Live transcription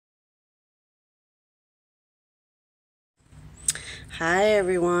Hi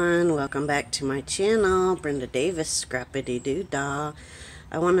everyone, welcome back to my channel, Brenda Davis Scrappity Doo Dah.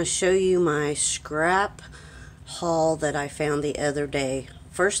 I want to show you my scrap haul that I found the other day.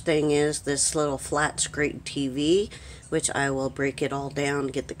 First thing is this little flat screen TV, which I will break it all down,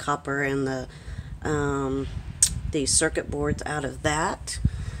 get the copper and the circuit boards out of that.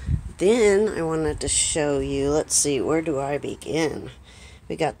 Then I wanted to show you, let's see, where do I begin?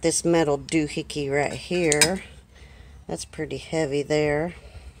 We got this metal doohickey right here. That's pretty heavy there.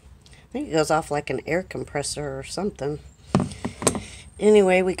 I think it goes off like an air compressor or something.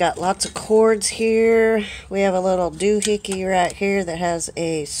 Anyway, we got lots of cords here. We have a little doohickey right here that has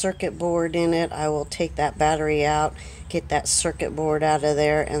a circuit board in it. I will take that battery out, get that circuit board out of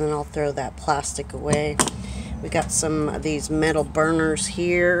there, and then I'll throw that plastic away. We got some of these metal burners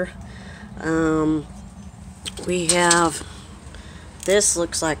here. We have... This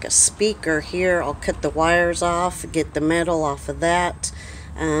looks like a speaker here. I'll cut the wires off, get the metal off of that.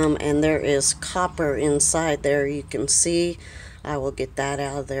 And there is copper inside there, you can see. I will get that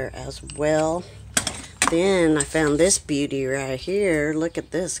out of there as well. Then I found this beauty right here. Look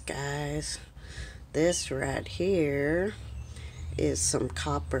at this, guys. This right here is some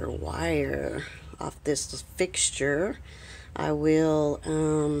copper wire off this fixture. I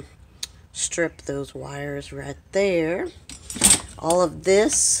will strip those wires right there. All of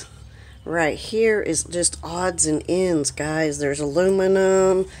this right here is just odds and ends, guys. There's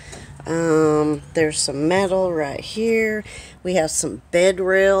aluminum. There's some metal right here. We have some bed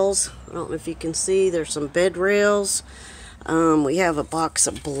rails. I don't know if you can see. There's some bed rails. We have a box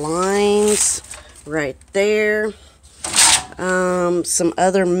of blinds right there. Some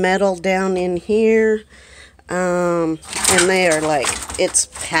other metal down in here. And they are like, it's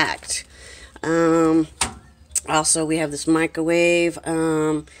packed. Also, we have this microwave.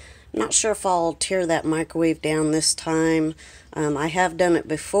 Not sure if I'll tear that microwave down this time. I have done it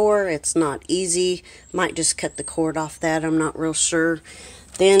before. It's not easy. Might just cut the cord off that. I'm not real sure.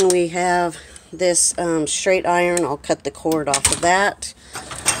 Then we have this straight iron. I'll cut the cord off of that.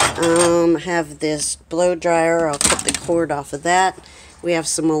 Have this blow dryer. I'll cut the cord off of that. We have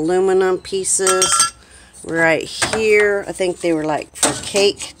some aluminum pieces right here. I think they were like for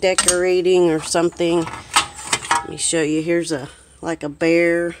cake decorating or something. Let me show you. Here's like a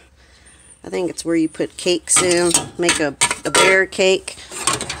bear. I think it's where you put cakes in. Make a bear cake.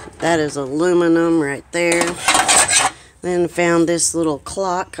 That is aluminum right there. Then found this little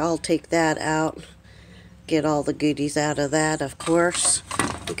clock. I'll take that out. Get all the goodies out of that, of course.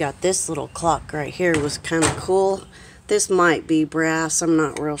 We got this little clock right here. It was kind of cool. This might be brass. I'm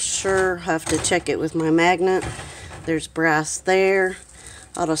not real sure. Have to check it with my magnet. There's brass there.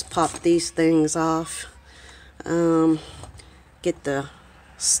 I'll just pop these things off. Get the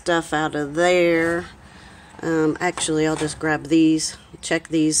stuff out of there. Actually, I'll just grab these, check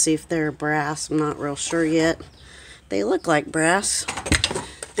these, see if they're brass. I'm not real sure yet. They look like brass.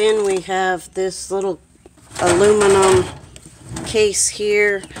 Then we have this little aluminum case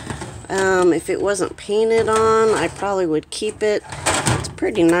here. If it wasn't painted on, I probably would keep it. It's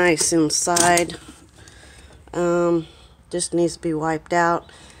pretty nice inside. Just needs to be wiped out.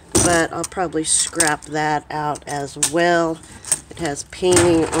 But I'll probably scrap that out as well. It has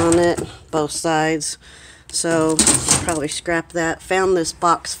painting on it, both sides. So, probably scrap that. Found this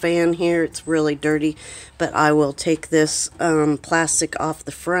box fan here. It's really dirty, but I will take this plastic off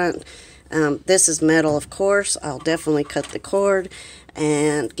the front. This is metal, of course. I'll definitely cut the cord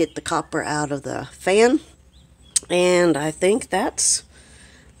and get the copper out of the fan. And I think that's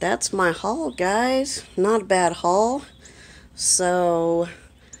my haul, guys. Not a bad haul. So...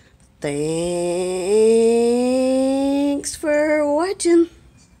 thanks for watching.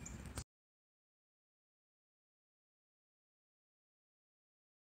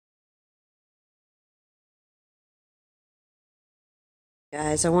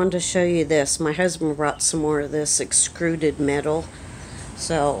 Guys, I wanted to show you this. My husband brought some more of this extruded metal.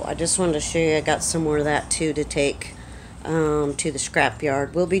 So I just wanted to show you I got some more of that too to take to the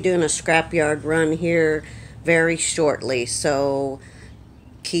scrapyard. We'll be doing a scrapyard run here very shortly. So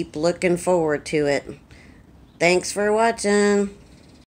keep looking forward to it. Thanks for watching.